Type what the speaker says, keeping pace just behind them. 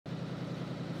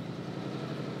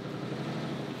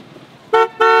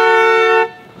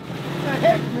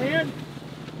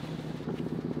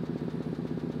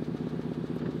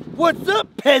What's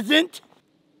up, peasant?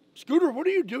 Scooter, what are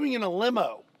you doing in a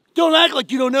limo? Don't act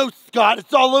like you don't know, Scott.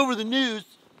 It's all over the news.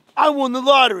 I won the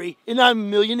lottery, and I'm a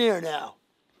millionaire now.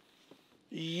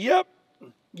 Yep,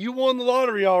 you won the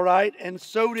lottery all right, and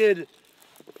so did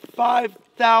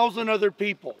 5,000 other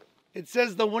people. It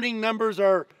says the winning numbers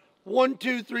are 1,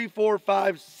 2, 3, 4,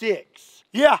 5, 6.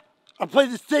 Yeah, I play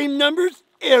the same numbers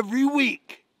every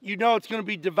week. You know it's going to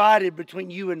be divided between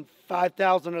you and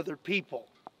 5,000 other people.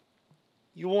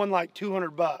 You won like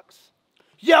 200 bucks.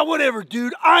 Yeah, whatever,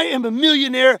 dude. I am a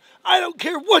millionaire. I don't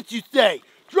care what you say.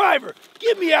 Driver,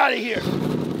 get me out of here.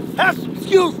 Have some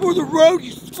skills for the road,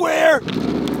 you square.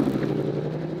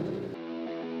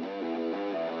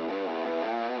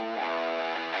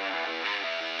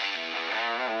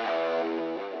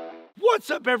 What's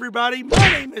up, everybody?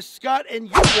 My name is Scott, and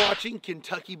you're watching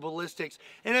Kentucky Ballistics.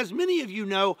 And as many of you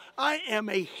know, I am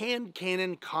a hand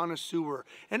cannon connoisseur.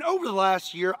 And over the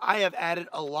last year, I have added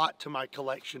a lot to my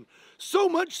collection. So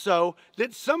much so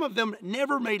that some of them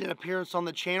never made an appearance on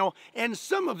the channel, and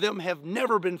some of them have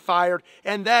never been fired,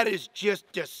 and that is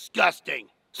just disgusting.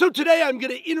 So today I'm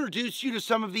going to introduce you to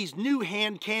some of these new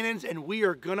hand cannons, and we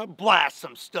are going to blast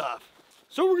some stuff.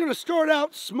 So we're going to start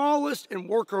out smallest and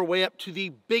work our way up to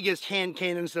the biggest hand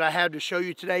cannons that I have to show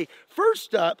you today.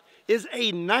 First up is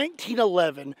a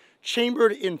 1911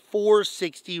 chambered in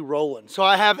 460 Roland. So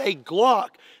I have a Glock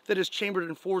that is chambered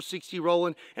in 460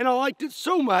 Roland, and I liked it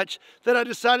so much that I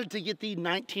decided to get the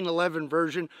 1911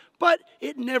 version, but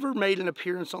it never made an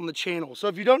appearance on the channel. So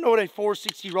if you don't know what a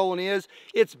 460 Roland is,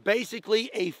 it's basically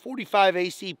a 45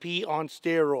 ACP on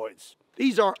steroids.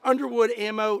 These are Underwood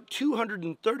ammo,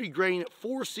 230 grain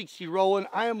 460 Roland.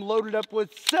 I am loaded up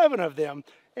with 7 of them,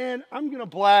 and I'm gonna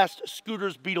blast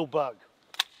Scooter's Beetle Bug.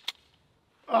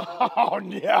 Oh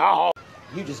no!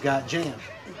 You just got jammed.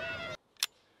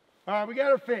 All right, we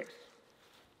got her fixed.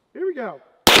 Here we go.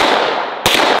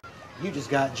 You just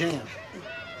got jammed.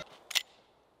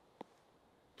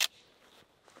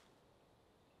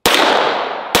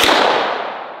 I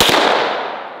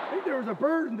think there was a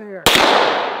bird in there.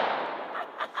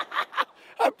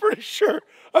 I'm pretty sure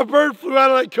a bird flew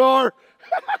out of that car.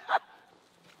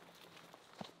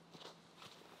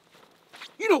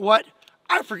 You know what?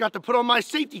 I forgot to put on my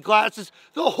safety glasses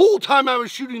the whole time I was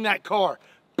shooting that car.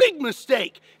 Big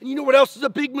mistake. And you know what else is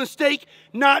a big mistake?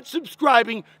 Not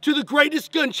subscribing to the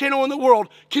greatest gun channel in the world,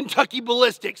 Kentucky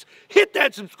Ballistics. Hit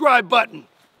that subscribe button.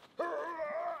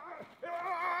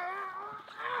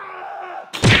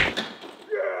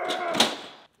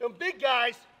 Them big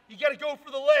guys, you gotta go for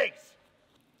the legs.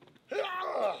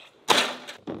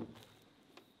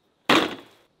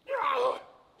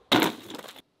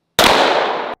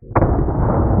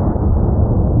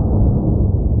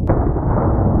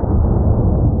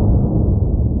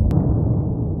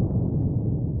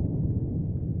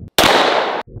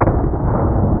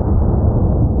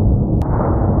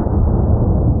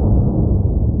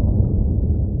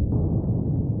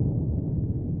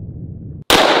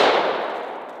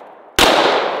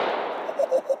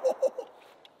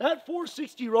 That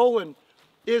 460 Roland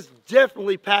is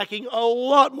definitely packing a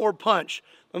lot more punch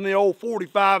than the old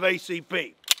 45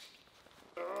 ACP.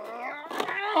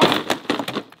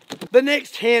 The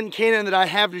next hand cannon that I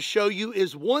have to show you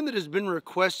is one that has been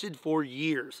requested for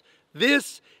years.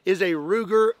 This is a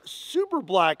Ruger Super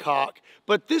Blackhawk,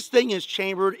 but this thing is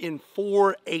chambered in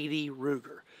 480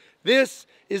 Ruger. This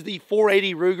is the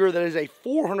 480 Ruger that is a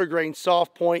 400 grain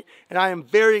soft point, and I am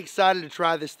very excited to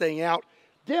try this thing out.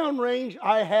 Downrange,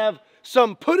 I have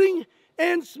some pudding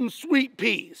and some sweet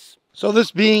peas. So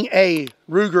this being a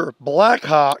Ruger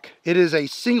Blackhawk, it is a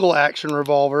single action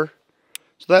revolver.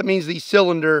 So that means the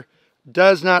cylinder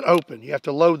does not open. You have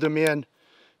to load them in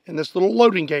this little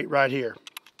loading gate right here.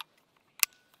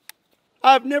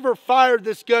 I've never fired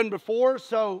this gun before,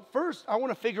 so first I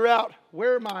want to figure out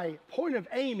where my point of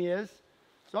aim is.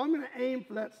 So I'm going to aim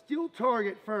for that steel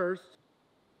target first.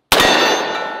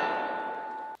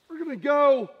 We're going to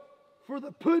go for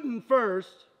the pudding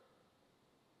first.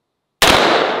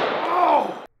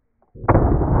 Oh!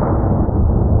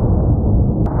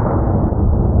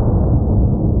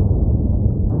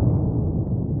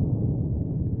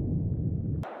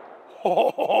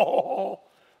 Oh!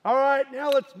 All right,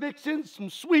 now let's mix in some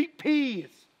sweet peas.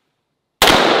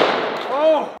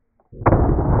 Oh!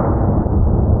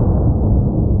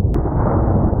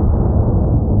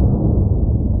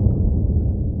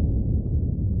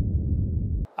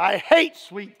 I hate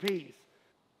sweet peas.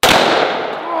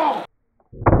 Oh.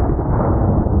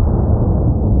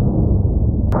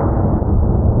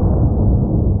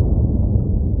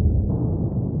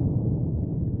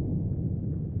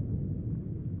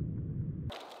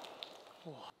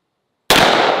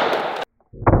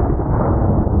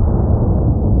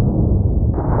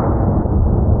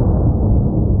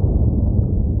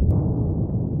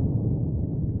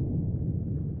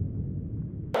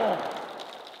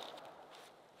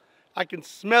 can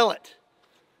smell it.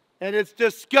 And it's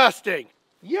disgusting.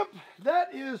 Yep,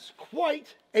 that is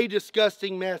quite a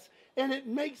disgusting mess. And it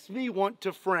makes me want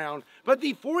to frown. But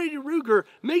the .480 Ruger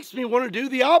makes me want to do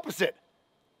the opposite.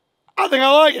 I think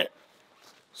I like it.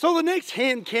 So the next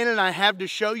hand cannon I have to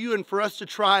show you and for us to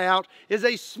try out is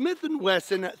a Smith &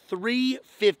 Wesson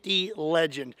 350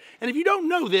 Legend. And if you don't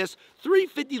know this,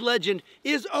 350 Legend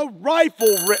is a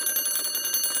rifle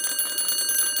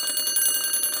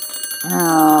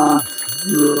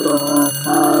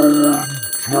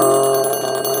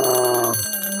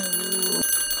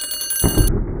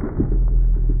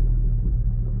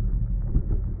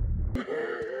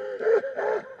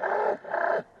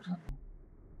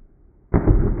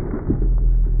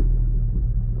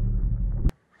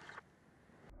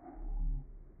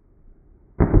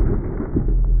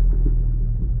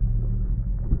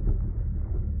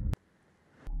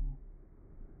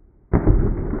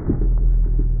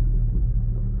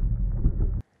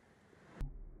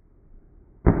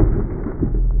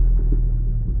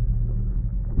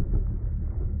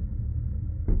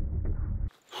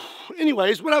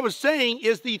Anyways, what I was saying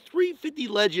is the 350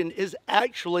 Legend is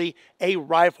actually a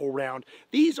rifle round.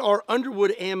 These are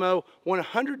Underwood ammo,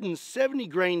 170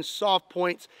 grain soft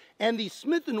points, and the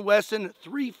Smith & Wesson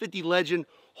 350 Legend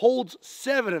holds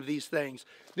 7 of these things.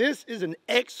 This is an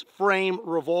X-frame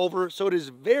revolver, so it is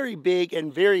very big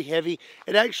and very heavy.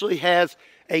 It actually has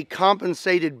a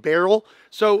compensated barrel,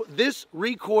 so this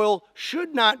recoil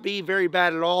should not be very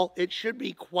bad at all. It should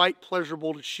be quite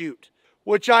pleasurable to shoot,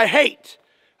 which I hate.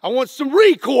 I want some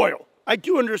recoil. I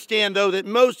do understand, though, that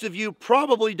most of you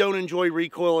probably don't enjoy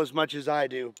recoil as much as I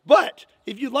do. But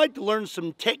if you'd like to learn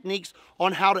some techniques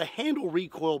on how to handle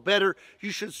recoil better,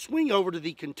 you should swing over to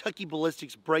the Kentucky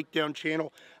Ballistics Breakdown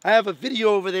channel. I have a video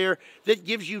over there that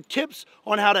gives you tips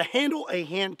on how to handle a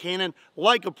hand cannon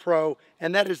like a pro,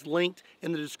 and that is linked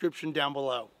in the description down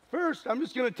below. First, I'm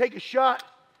just going to take a shot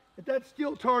at that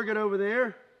steel target over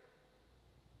there.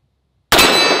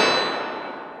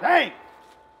 Dang!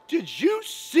 Did you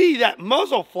see that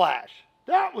muzzle flash?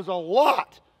 That was a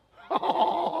lot.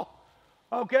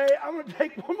 Okay, I'm gonna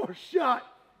take one more shot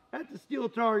at the steel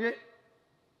target.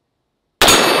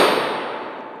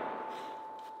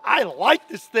 I like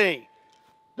this thing.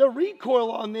 The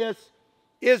recoil on this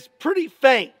is pretty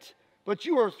faint, but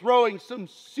you are throwing some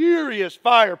serious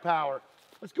firepower.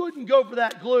 Let's go ahead and go for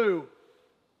that glue.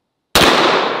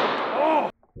 Oh!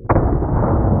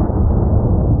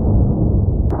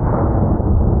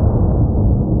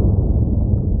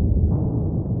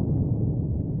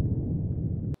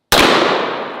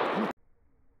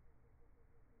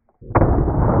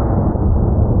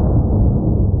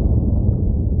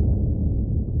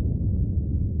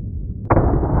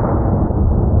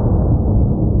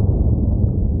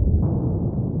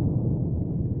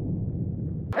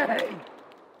 Hey!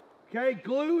 Okay,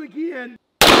 glue again.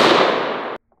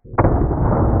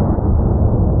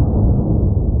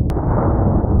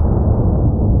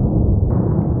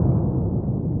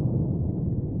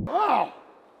 Oh! I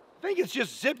think it's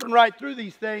just zipping right through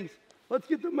these things. Let's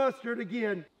get the mustard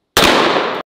again.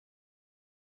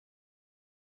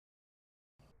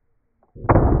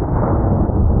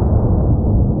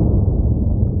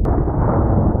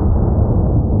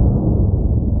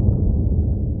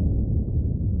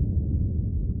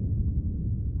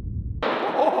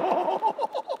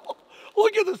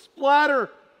 Look at the splatter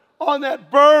on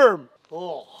that berm.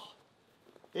 Oh.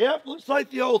 Yep, looks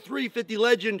like the old 350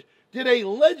 Legend did a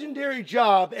legendary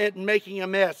job at making a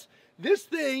mess. This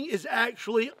thing is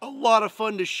actually a lot of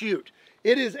fun to shoot.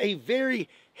 It is a very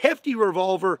hefty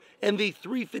revolver, and the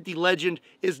 350 Legend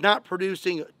is not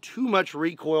producing too much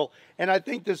recoil, and I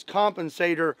think this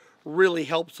compensator really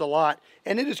helps a lot,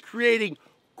 and it is creating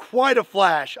quite a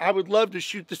flash. I would love to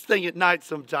shoot this thing at night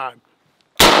sometime.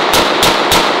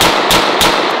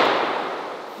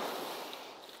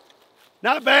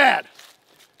 Not bad.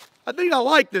 I think I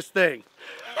like this thing.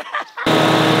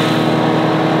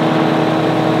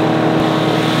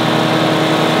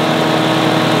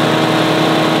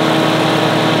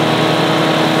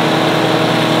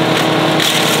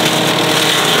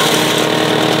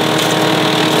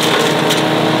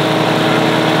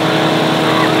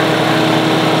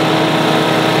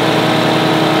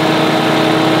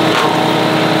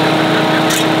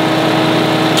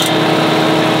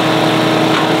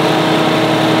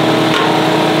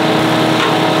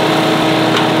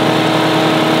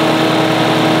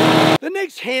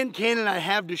 Hand cannon I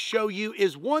have to show you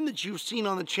is one that you've seen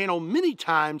on the channel many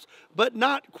times, but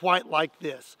not quite like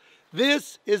this.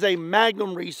 This is a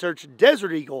Magnum Research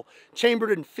Desert Eagle chambered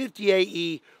in 50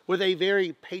 AE with a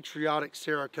very patriotic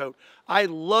Cerakote. I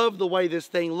love the way this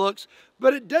thing looks,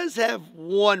 but it does have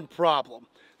one problem.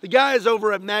 The guys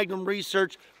over at Magnum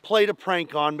Research played a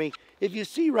prank on me. If you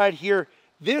see right here,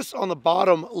 this on the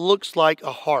bottom looks like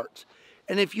a heart.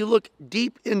 And if you look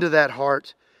deep into that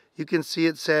heart, you can see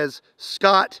it says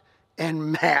Scott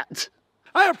and Matt.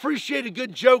 I appreciate a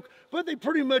good joke, but they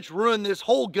pretty much ruined this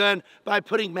whole gun by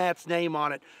putting Matt's name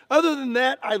on it. Other than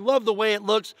that, I love the way it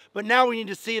looks, but now we need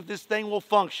to see if this thing will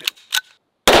function.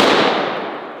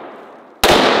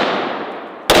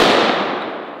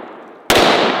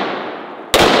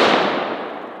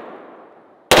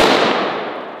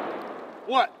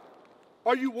 What?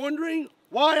 Are you wondering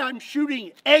why I'm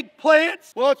shooting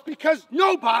eggplants? Well, it's because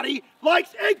nobody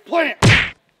likes eggplants.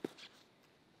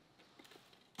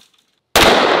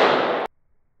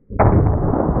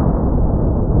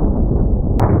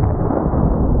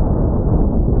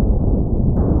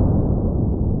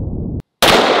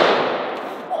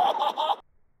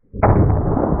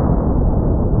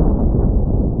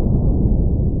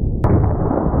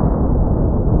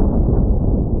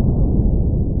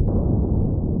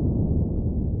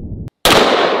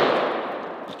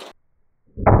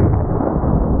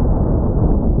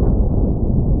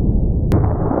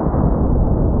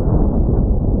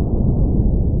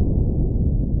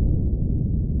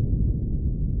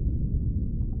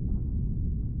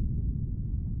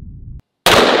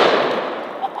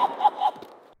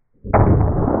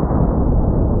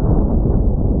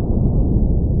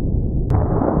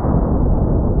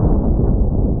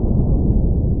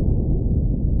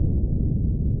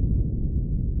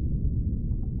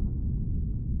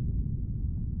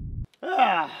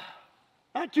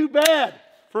 Not too bad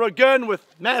for a gun with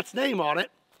Matt's name on it.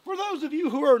 For those of you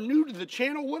who are new to the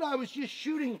channel, what I was just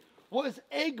shooting was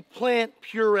eggplant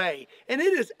puree, and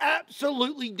it is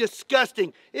absolutely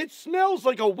disgusting. It smells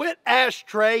like a wet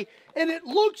ashtray, and it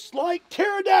looks like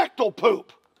pterodactyl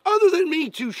poop. Other than me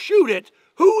to shoot it,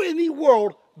 who in the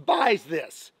world buys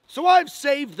this? So I've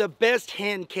saved the best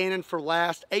hand cannon for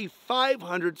last, a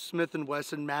 500 Smith &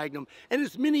 Wesson Magnum. And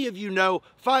as many of you know,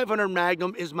 500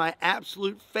 Magnum is my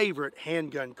absolute favorite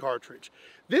handgun cartridge.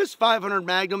 This 500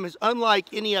 Magnum is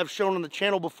unlike any I've shown on the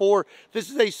channel before. This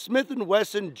is a Smith &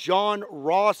 Wesson John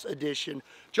Ross edition.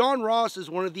 John Ross is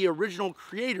one of the original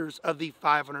creators of the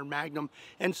 500 Magnum,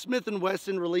 and Smith &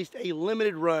 Wesson released a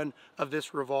limited run of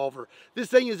this revolver. This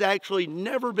thing has actually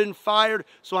never been fired,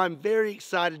 so I'm very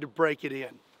excited to break it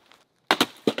in.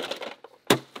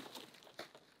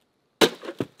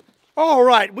 All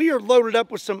right, we are loaded up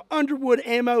with some Underwood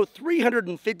ammo,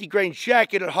 350 grain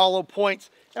jacketed hollow points,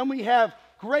 and we have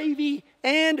gravy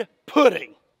and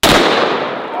pudding.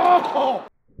 Oh!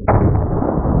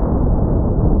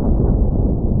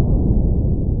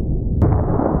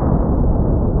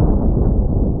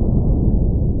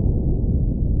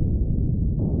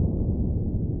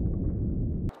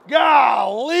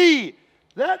 Golly,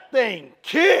 that thing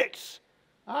kicks.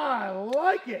 I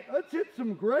like it. Let's hit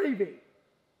some gravy.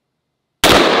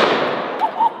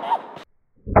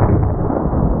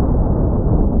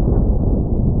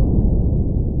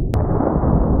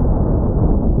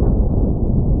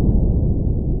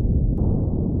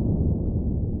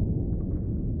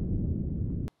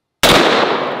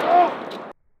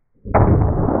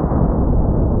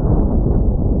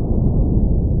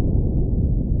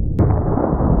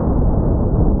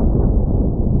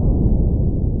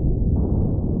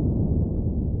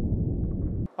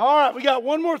 All right, we got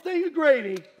one more thing of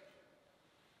gravy.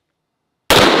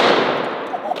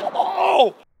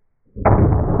 Oh!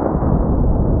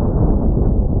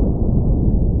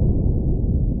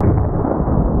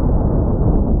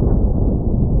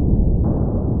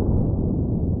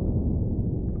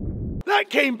 That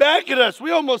came back at us.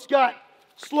 We almost got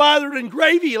slathered in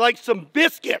gravy like some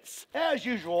biscuits. As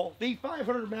usual, the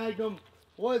 500 Magnum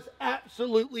was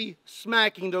absolutely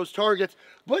smacking those targets,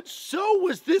 but so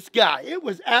was this guy. It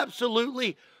was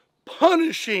absolutely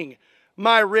punishing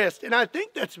my wrist, and I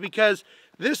think that's because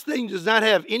this thing does not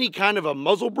have any kind of a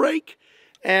muzzle brake,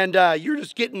 and you're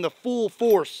just getting the full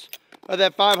force of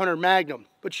that 500 Magnum.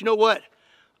 But you know what?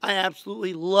 I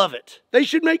absolutely love it. They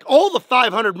should make all the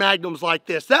 500 Magnums like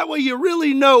this. That way you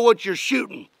really know what you're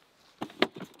shooting.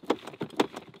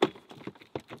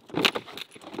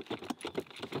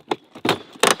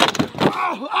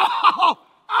 Oh, oh,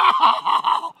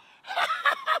 oh,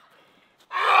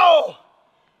 oh,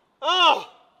 oh.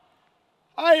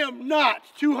 I am not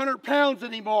 200 pounds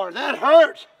anymore. That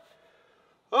hurt.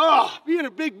 Oh, being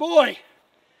a big boy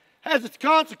has its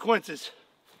consequences.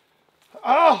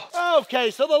 Oh,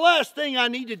 okay, so the last thing I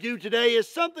need to do today is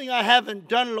something I haven't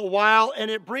done in a while,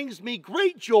 and it brings me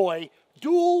great joy: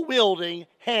 dual wielding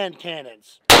hand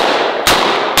cannons.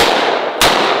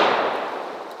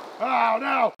 Oh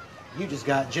no! You just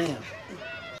got jammed.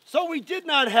 So we did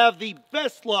not have the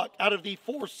best luck out of the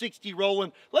 460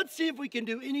 Roland. Let's see if we can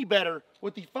do any better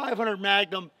with the 500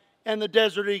 Magnum and the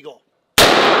Desert Eagle.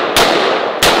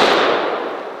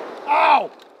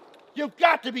 Oh! You've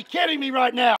got to be kidding me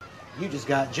right now! You just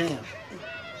got jammed.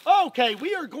 Okay,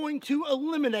 we are going to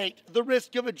eliminate the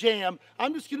risk of a jam.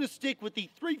 I'm just going to stick with the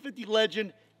 350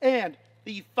 Legend and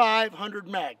the 500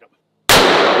 Magnum.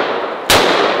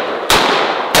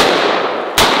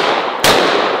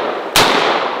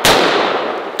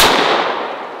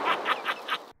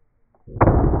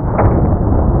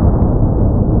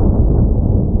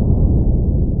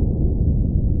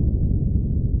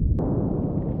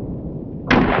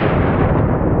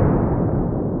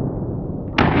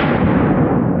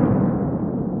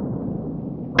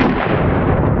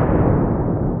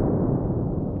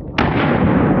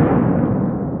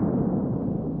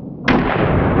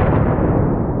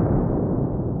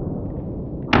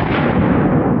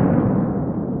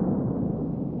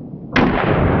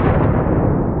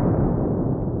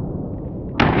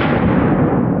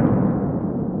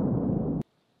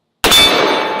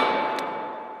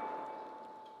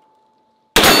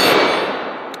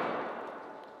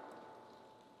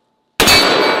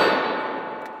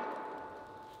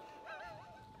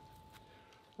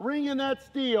 Ringing that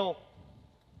steel.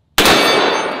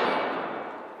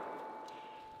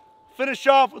 Finish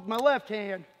off with my left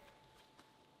hand.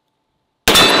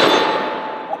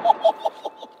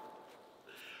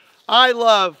 I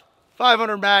love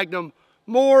 500 Magnum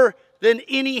more than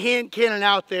any hand cannon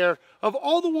out there. Of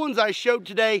all the ones I showed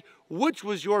today, which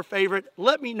was your favorite?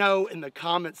 Let me know in the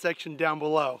comment section down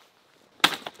below.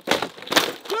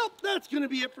 Well, that's going to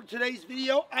be it for today's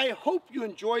video. I hope you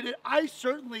enjoyed it. I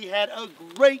certainly had a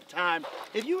great time.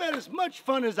 If you had as much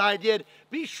fun as I did,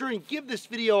 be sure and give this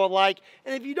video a like.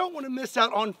 And if you don't want to miss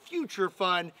out on future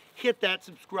fun, hit that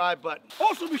subscribe button.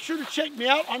 Also, be sure to check me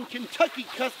out on Kentucky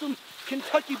Customs,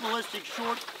 Kentucky Ballistics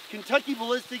Shorts, Kentucky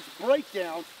Ballistics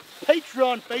Breakdowns,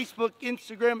 Patreon, Facebook,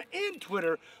 Instagram, and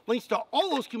Twitter. Links to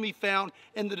all those can be found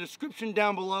in the description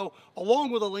down below, along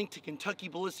with a link to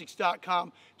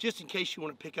KentuckyBallistics.com, just in case you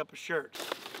want to pick up a shirt.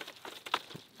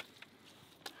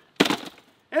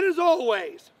 And as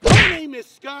always, my name is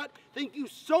Scott. Thank you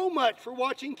so much for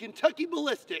watching Kentucky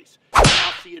Ballistics.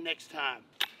 I'll see you next time.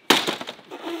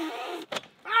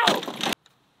 Ow!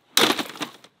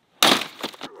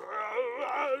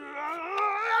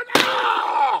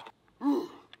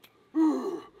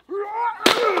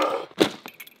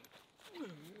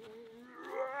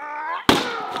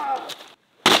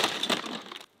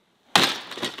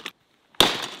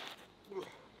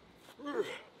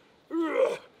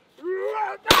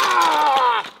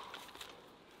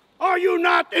 Are you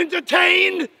not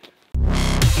entertained?